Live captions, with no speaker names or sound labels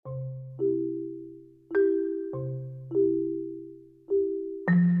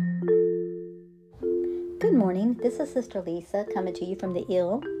Good morning. This is Sister Lisa coming to you from the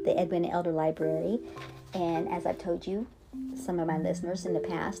Edwin Elder Library. And as I've told you, some of my listeners in the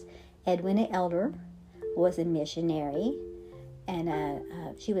past, Edwin Elder was a missionary. And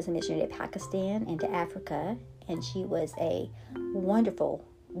she was a missionary to Pakistan and to Africa. And she was a wonderful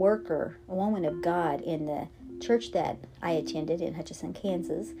worker, a woman of God in the church that I attended in Hutchinson,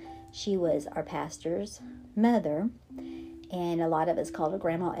 Kansas. She was our pastor's mother. And a lot of us called her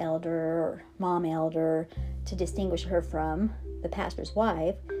Grandma Elder or Mom Elder to distinguish her from the pastor's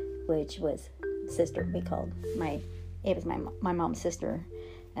wife, which was sister. We called my mom's sister,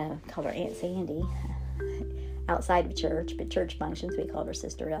 called her Aunt Sandy. Outside of church, but church functions, we called her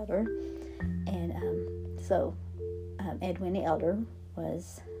Sister Elder. And so Edwin Elder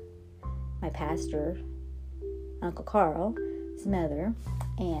was my pastor, Uncle Carl's mother.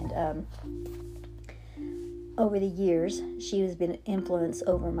 And over the years, she has been an influence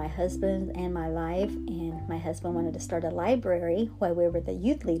over my husband and my life. And my husband wanted to start a library while we were the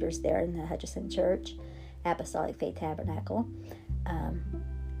youth leaders there in the Hutchinson Church, Apostolic Faith Tabernacle,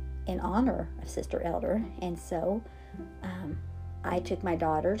 in honor of Sister Elder. And so I took my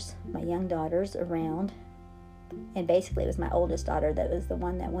young daughters around. And basically it was my oldest daughter that was the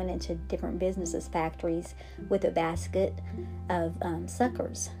one that went into different businesses, factories, with a basket of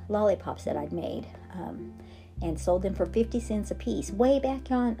suckers, lollipops that I'd made. And sold them for 50 cents a piece. Way back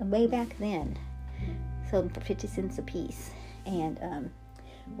then, sold them for 50 cents a piece. And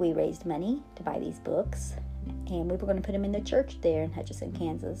we raised money to buy these books, and we were going to put them in the church there in Hutchinson,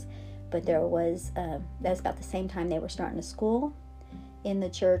 Kansas. But that was about the same time they were starting a school in the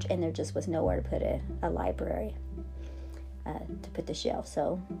church, and there just was nowhere to put a library to put the shelf.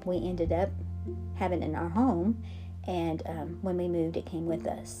 So we ended up having it in our home, and when we moved, it came with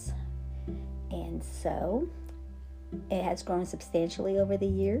us. And so it has grown substantially over the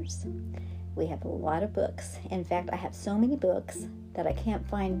years. We have a lot of books. In fact, I have so many books that I can't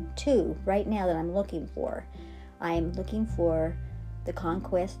find two right now that I'm looking for. I am looking for The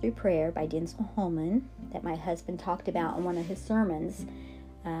Conquest Through Prayer by Denzel Holman that my husband talked about in one of his sermons.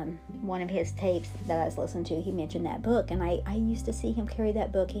 One of his tapes that I was listening to, he mentioned that book. And I used to see him carry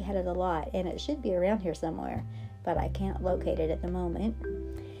that book. He had it a lot. And it should be around here somewhere, but I can't locate it at the moment.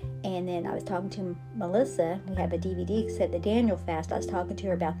 And then I was talking to Melissa. We have a DVD set, the Daniel Fast. I was talking to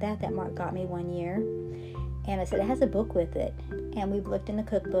her about that Mark got me one year. And I said, it has a book with it. And we've looked in the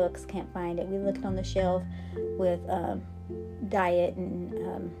cookbooks, can't find it. We looked on the shelf with diet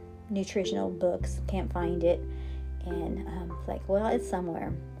and nutritional books, can't find it. And it's like, well, it's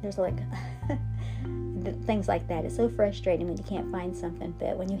somewhere. There's like things like that. It's so frustrating when you can't find something.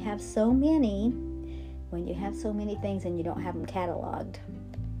 But when you have so many things and you don't have them cataloged,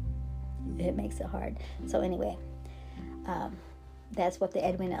 it makes it hard. So anyway, that's what the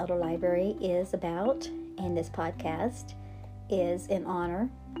Edwin Elder Library is about. And this podcast is in honor.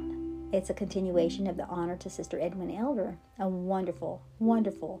 It's a continuation of the honor to Sister Edwin Elder, a wonderful,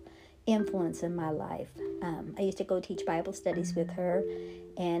 wonderful influence in my life. I used to go teach Bible studies with her.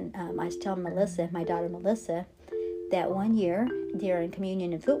 And I was telling Melissa, my daughter Melissa, that one year during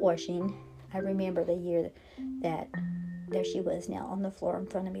communion and foot washing, I remember the year that there she was now on the floor in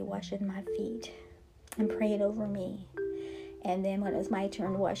front of me washing my feet and praying over me. And then when it was my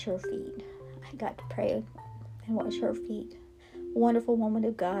turn to wash her feet, I got to pray and wash her feet. Wonderful woman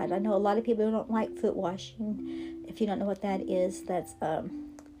of God. I know a lot of people don't like foot washing. If you don't know what that is, that's,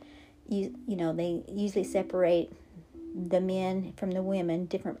 you know, they usually separate the men from the women,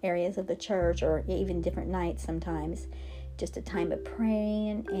 different areas of the church, or even different nights sometimes. Just a time of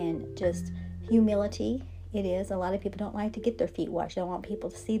praying and just humility. It is. A lot of people don't like to get their feet washed. They don't want people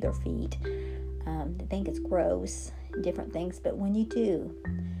to see their feet. They think it's gross, different things. But when you do,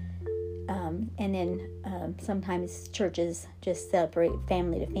 and then sometimes churches just separate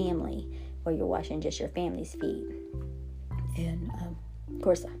family to family, where you're washing just your family's feet. And of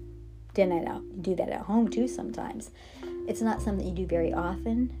course, do that at home too sometimes. It's not something you do very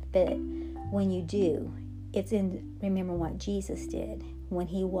often, but when you do, remember what Jesus did when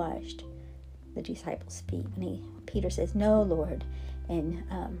he washed the disciples' feet. Peter says, "No, Lord," and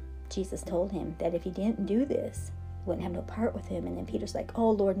Jesus told him that if he didn't do this, he wouldn't have no part with him. And then Peter's like,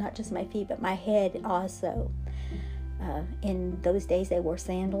 "Oh, Lord, not just my feet, but my head also." In those days, they wore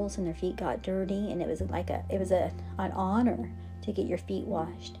sandals, and their feet got dirty, and it was an honor to get your feet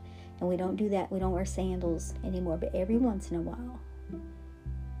washed. And we don't do that. We don't wear sandals anymore. But every once in a while,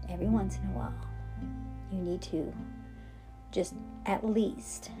 you need to just at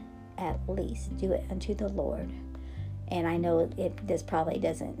least do it unto the Lord. And I know this probably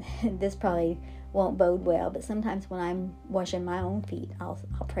won't bode well, but sometimes when I'm washing my own feet, I'll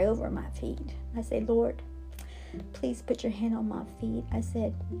pray over my feet. I say, Lord, please put your hand on my feet. I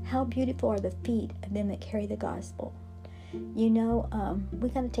said, how beautiful are the feet of them that carry the gospel. We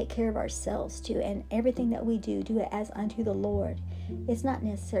got to take care of ourselves too, and everything that we do it as unto the Lord. It's not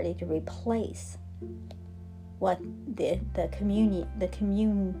necessarily to replace what the community,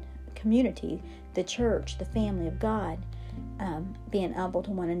 the church, the family of God, being humble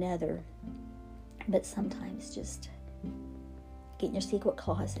to one another. But sometimes just get in your secret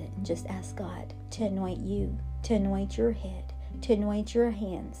closet and just ask God to anoint you, to anoint your head, to anoint your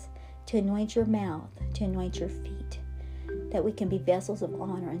hands, to anoint your mouth, to anoint your feet, that we can be vessels of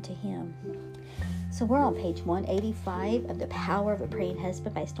honor unto Him. So we're on page 185 of The Power of a Praying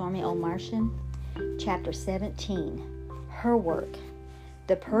Husband by Stormie Omartian, chapter 17, her work.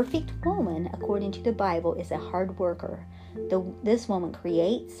 The perfect woman, according to the Bible, is a hard worker. This woman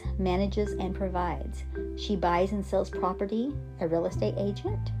creates, manages, and provides. She buys and sells property, a real estate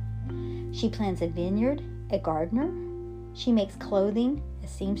agent. She plants a vineyard, a gardener. She makes clothing, a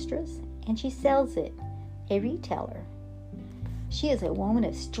seamstress, and she sells it, a retailer. She is a woman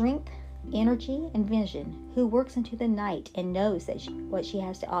of strength, energy, and vision, who works into the night and knows that what she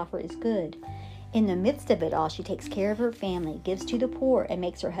has to offer is good. In the midst of it all, she takes care of her family, gives to the poor, and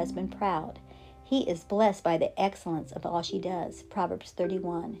makes her husband proud. He is blessed by the excellence of all she does. Proverbs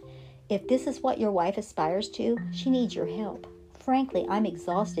 31. If this is what your wife aspires to, she needs your help. Frankly, I'm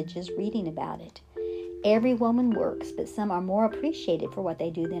exhausted just reading about it. Every woman works, but some are more appreciated for what they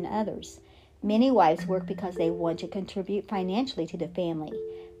do than others. Many wives work because they want to contribute financially to the family.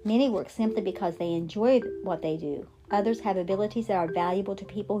 Many work simply because they enjoy what they do. Others have abilities that are valuable to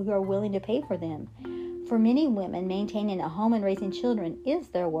people who are willing to pay for them. For many women, maintaining a home and raising children is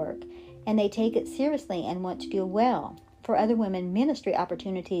their work, and they take it seriously and want to do well. For other women, ministry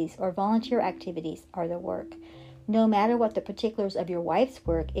opportunities or volunteer activities are their work. No matter what the particulars of your wife's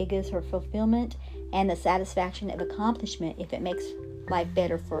work, it gives her fulfillment and the satisfaction of accomplishment if it makes life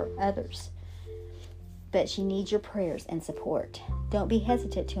better for others. But she needs your prayers and support. Don't be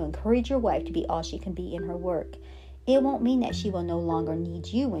hesitant to encourage your wife to be all she can be in her work. It won't mean that she will no longer need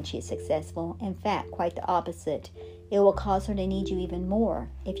you when she is successful. In fact, quite the opposite. It will cause her to need you even more.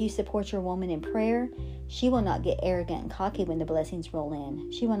 If you support your woman in prayer, she will not get arrogant and cocky when the blessings roll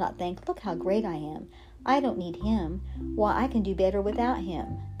in. She will not think, look how great I am. I don't need him. Why, I can do better without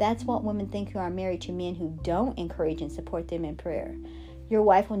him. That's what women think who are married to men who don't encourage and support them in prayer. Your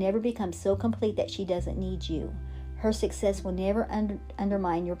wife will never become so complete that she doesn't need you. Her success will never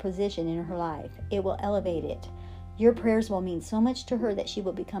undermine your position in her life. It will elevate it. Your prayers will mean so much to her that she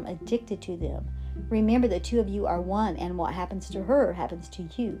will become addicted to them. Remember, the two of you are one, and what happens to her happens to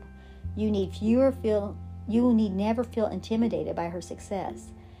you. You need never feel intimidated by her success.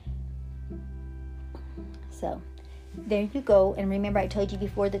 So, there you go. And remember, I told you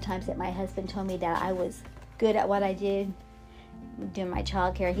before the times that my husband told me that I was good at what I did, doing my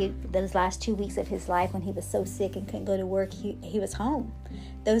child care. Those last 2 weeks of his life when he was so sick and couldn't go to work, he was home.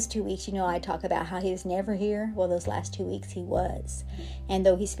 Those 2 weeks, I talk about how he was never here. Well, those last 2 weeks he was. And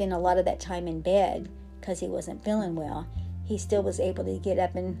though he spent a lot of that time in bed because he wasn't feeling well, he still was able to get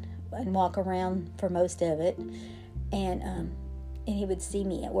up and walk around for most of it. And he would see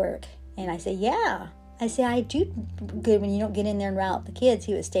me at work. And I say, yeah. I say, I do good when you don't get in there and rout the kids.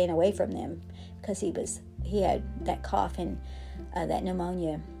 He was staying away from them because he had that cough and that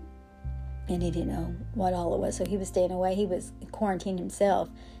pneumonia, and he didn't know what all it was, so he was staying away. He was quarantined himself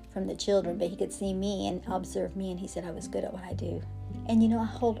from the children, but he could see me and observe me, and he said I was good at what I do. And I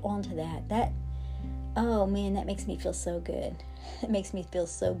hold on to that. Oh man, that makes me feel so good. It makes me feel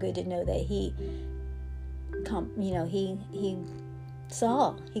so good to know that he got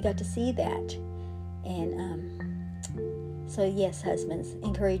to see that. And so yes, husbands,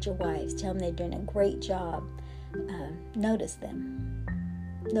 encourage your wives. Tell them they're doing a great job. Notice them.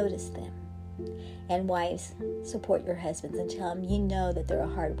 And wives, support your husbands and tell them that they're a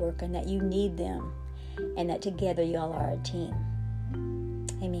hard worker and that you need them and that together y'all are a team.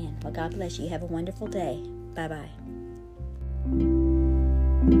 Amen. Well, God bless you. Have a wonderful day. Bye-bye.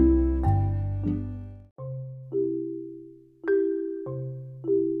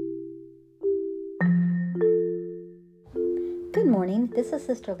 Good morning. This is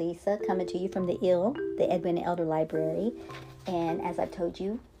Sister Lisa coming to you from the Edwina Elder Library. And as I've told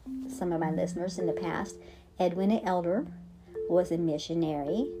you, some of my listeners in the past, Edwina Elder was a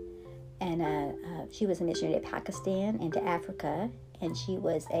missionary. And she was a missionary to Pakistan and to Africa. And she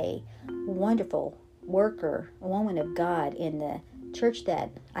was a wonderful worker, a woman of God in the church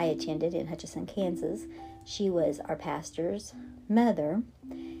that I attended in Hutchinson, Kansas. She was our pastor's mother.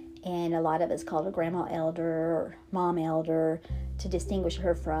 And a lot of us called her Grandma Elder or Mom Elder to distinguish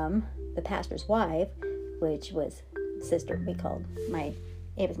her from the pastor's wife, which was sister.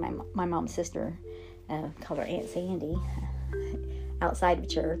 It was my mom's sister. Called her Aunt Sandy. Outside of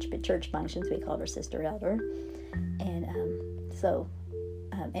church, but church functions, we called her Sister Elder. And so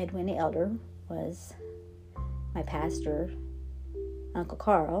Edwin the Elder was my pastor, Uncle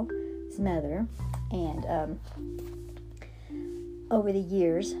Carl's mother. And over the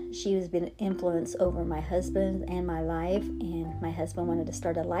years, she has been an influence over my husband and my life. And my husband wanted to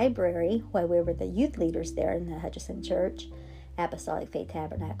start a library while we were the youth leaders there in the Hutchinson Church, Apostolic Faith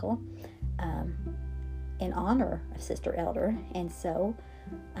Tabernacle, in honor of Sister Elder. And so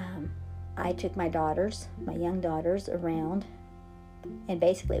I took my young daughters around, and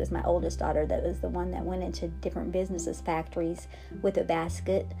basically it was my oldest daughter that was the one that went into different businesses, factories, with a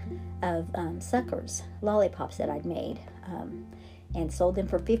basket of suckers, lollipops that I'd made, and sold them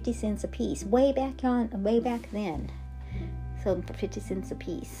for 50 cents a piece. Way back then, sold them for 50 cents a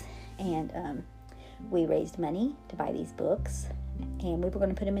piece. And we raised money to buy these books, and we were going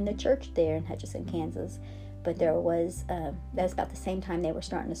to put them in the church there in Hutchinson, Kansas. But that was about the same time they were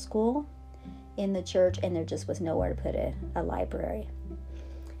starting a school in the church, and there just was nowhere to put a library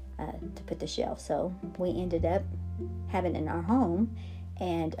to put the shelf. So we ended up having it in our home,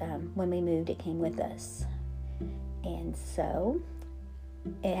 and when we moved, it came with us. And so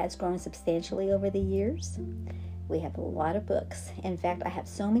it has grown substantially over the years. We have a lot of books. In fact, I have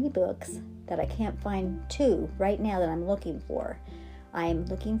so many books that I can't find two right now that I'm looking for. I'm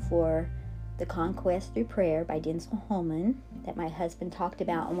looking for The Conquest Through Prayer by Denzel Holman that my husband talked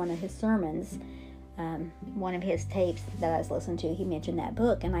about in one of his sermons. One of his tapes that I was listening to, he mentioned that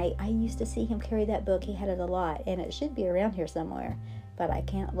book, and I used to see him carry that book. He had it a lot, and it should be around here somewhere, but I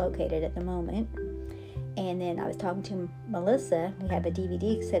can't locate it at the moment. And then I was talking to Melissa. We have a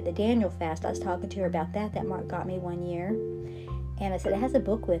DVD set, The Daniel Fast. I was talking to her about that Mark got me one year. And I said, it has a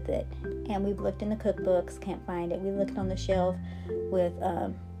book with it. And we've looked in the cookbooks, can't find it. We looked on the shelf with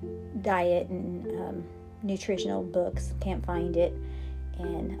diet and nutritional books, can't find it.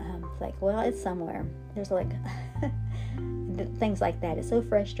 And it's like, well, it's somewhere. There's like things like that. It's so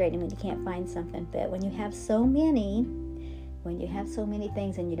frustrating when you can't find something. But when you have so many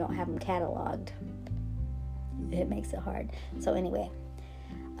things and you don't have them cataloged, it makes it hard. So anyway,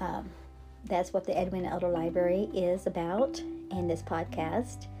 that's what the Edwin Elder Library is about. And this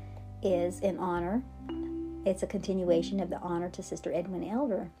podcast is in honor. It's a continuation of the honor to Sister Edwin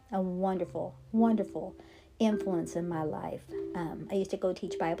Elder, a wonderful, wonderful influence in my life. I used to go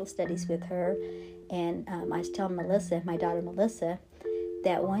teach Bible studies with her, and I was telling Melissa, my daughter Melissa,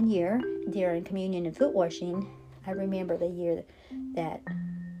 that one year during communion and foot washing, I remember the year that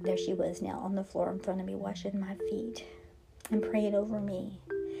there she was now on the floor in front of me washing my feet and praying over me.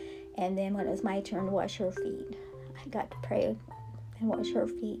 And then when it was my turn to wash her feet, I got to pray and wash her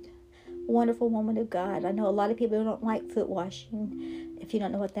feet. Wonderful woman of God. I know a lot of people who don't like foot washing. If you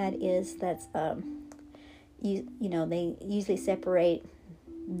don't know what that is, that's you know, they usually separate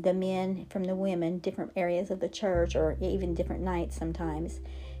the men from the women, different areas of the church, or even different nights sometimes.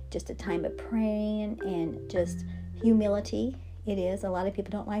 Just a time of praying and just humility. It is. A lot of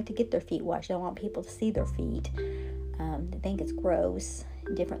people don't like to get their feet washed. They don't want people to see their feet. They think it's gross,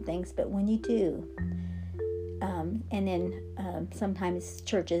 different things. But when you do, and then sometimes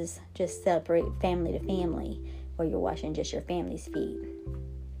churches just separate family to family, where you're washing just your family's feet.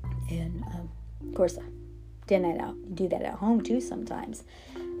 And of course, do that at home too sometimes.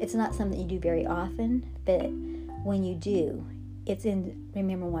 It's not something you do very often, but when you do,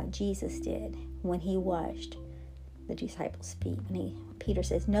 remember what Jesus did when he washed the disciples' feet. Peter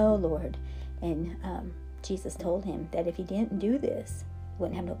says, "No, Lord," and Jesus told him that if he didn't do this, he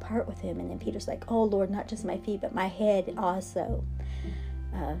wouldn't have no part with him. And then Peter's like, "Oh, Lord, not just my feet, but my head also."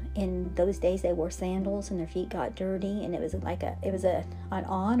 In those days, they wore sandals, and their feet got dirty, and it was an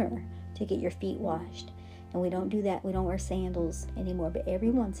honor to get your feet washed. And we don't do that. We don't wear sandals anymore. But every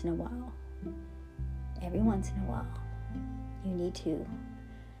once in a while, you need to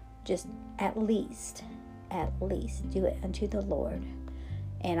just at least do it unto the Lord.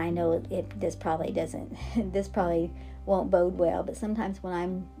 And I know this probably won't bode well, but sometimes when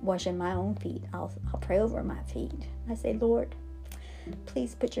I'm washing my own feet, I'll pray over my feet. I say, "Lord,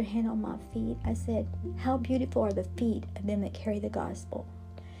 please put your hand on my feet." I said, "How beautiful are the feet of them that carry the gospel."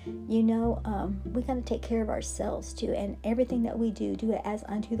 You know, we got to take care of ourselves too, and everything that we do it as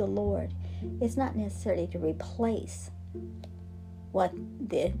unto the Lord. It's not necessarily to replace what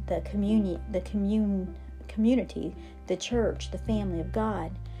the community, the church, the family of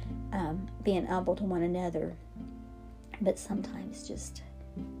God, being humble to one another. But sometimes just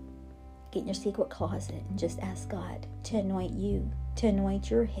get in your secret closet and just ask God to anoint you, to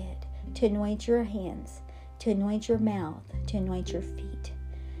anoint your head, to anoint your hands, to anoint your mouth, to anoint your feet,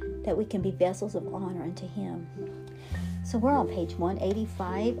 that we can be vessels of honor unto Him. So we're on page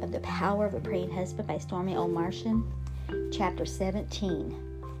 185 of The Power of a Praying Husband by Stormie Omartian, chapter 17,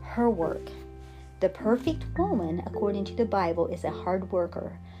 her work. The perfect woman, according to the Bible, is a hard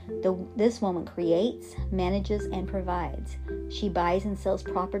worker. This woman creates, manages, and provides. She buys and sells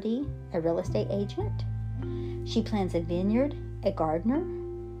property, a real estate agent. She plants a vineyard, a gardener.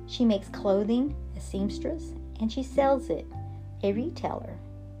 She makes clothing, a seamstress, and she sells it, a retailer.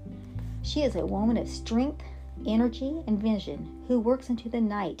 She is a woman of strength, energy, and vision who works into the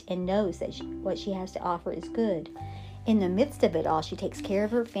night and knows that what she has to offer is good. In the midst of it all, she takes care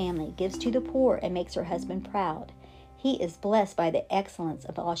of her family, gives to the poor, and makes her husband proud. He is blessed by the excellence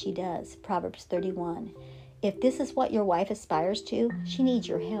of all she does. Proverbs 31. If this is what your wife aspires to, she needs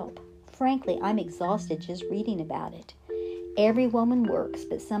your help. Frankly, I'm exhausted just reading about it. Every woman works,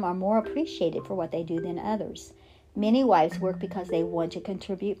 but some are more appreciated for what they do than others. Many wives work because they want to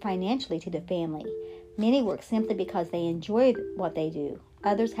contribute financially to the family. Many work simply because they enjoy what they do.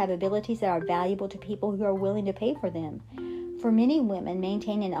 Others have abilities that are valuable to people who are willing to pay for them. For many women,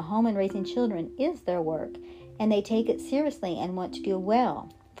 maintaining a home and raising children is their work, and they take it seriously and want to do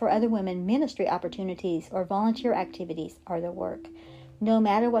well. For other women, ministry opportunities or volunteer activities are their work. No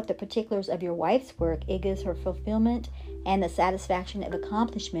matter what the particulars of your wife's work, it gives her fulfillment and the satisfaction of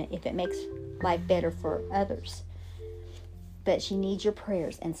accomplishment if it makes life better for others. But she needs your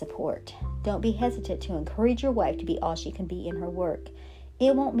prayers and support. Don't be hesitant to encourage your wife to be all she can be in her work.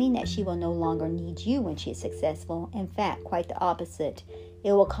 It won't mean that she will no longer need you when she is successful. In fact, quite the opposite.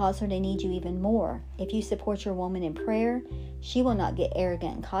 It will cause her to need you even more. If you support your woman in prayer, she will not get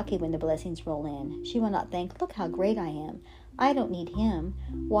arrogant and cocky when the blessings roll in. She will not think, look how great I am. I don't need him.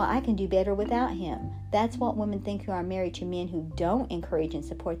 Why, I can do better without him. That's what women think who are married to men who don't encourage and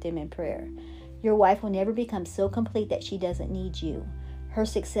support them in prayer. Your wife will never become so complete that she doesn't need you. Her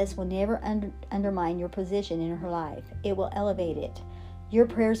success will never undermine your position in her life. It will elevate it. Your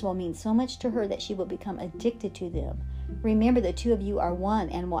prayers will mean so much to her that she will become addicted to them. Remember, the two of you are one,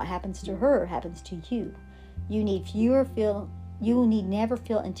 and what happens to her happens to you. You will need never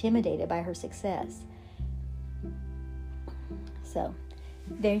feel intimidated by her success. So,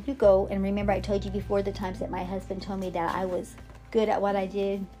 there you go. And remember, I told you before the times that my husband told me that I was good at what I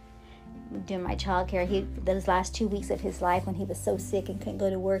did, doing my child care. Those last 2 weeks of his life when he was so sick and couldn't go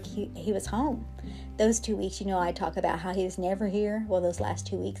to work, he was home. Those 2 weeks, I talk about how he was never here. Well, those last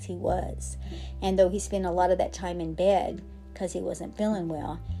 2 weeks he was. And though he spent a lot of that time in bed because he wasn't feeling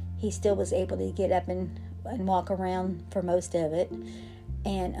well, he still was able to get up and walk around for most of it.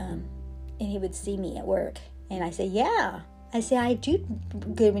 And he would see me at work. And I said, yeah. I say, I do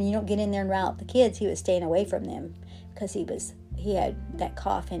good when you don't get in there and rout the kids. He was staying away from them because he had that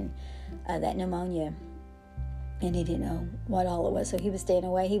cough and that pneumonia, and he didn't know what all it was, so he was staying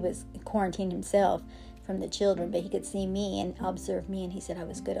away. He was quarantined himself from the children, but he could see me and observe me, and he said I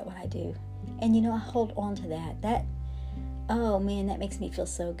was good at what I do. And I hold on to that. Oh man, that makes me feel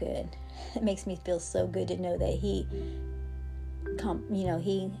so good. It makes me feel so good to know that he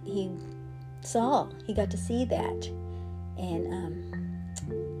got to see that.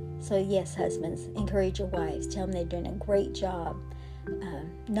 And so yes, husbands, encourage your wives. Tell them they're doing a great job.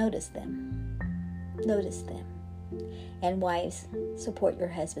 Notice them. And wives, support your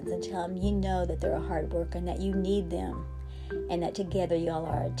husbands and tell them that they're a hard worker and that you need them and that together y'all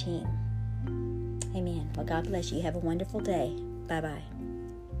are a team. Amen. Well, God bless you. Have a wonderful day. Bye-bye.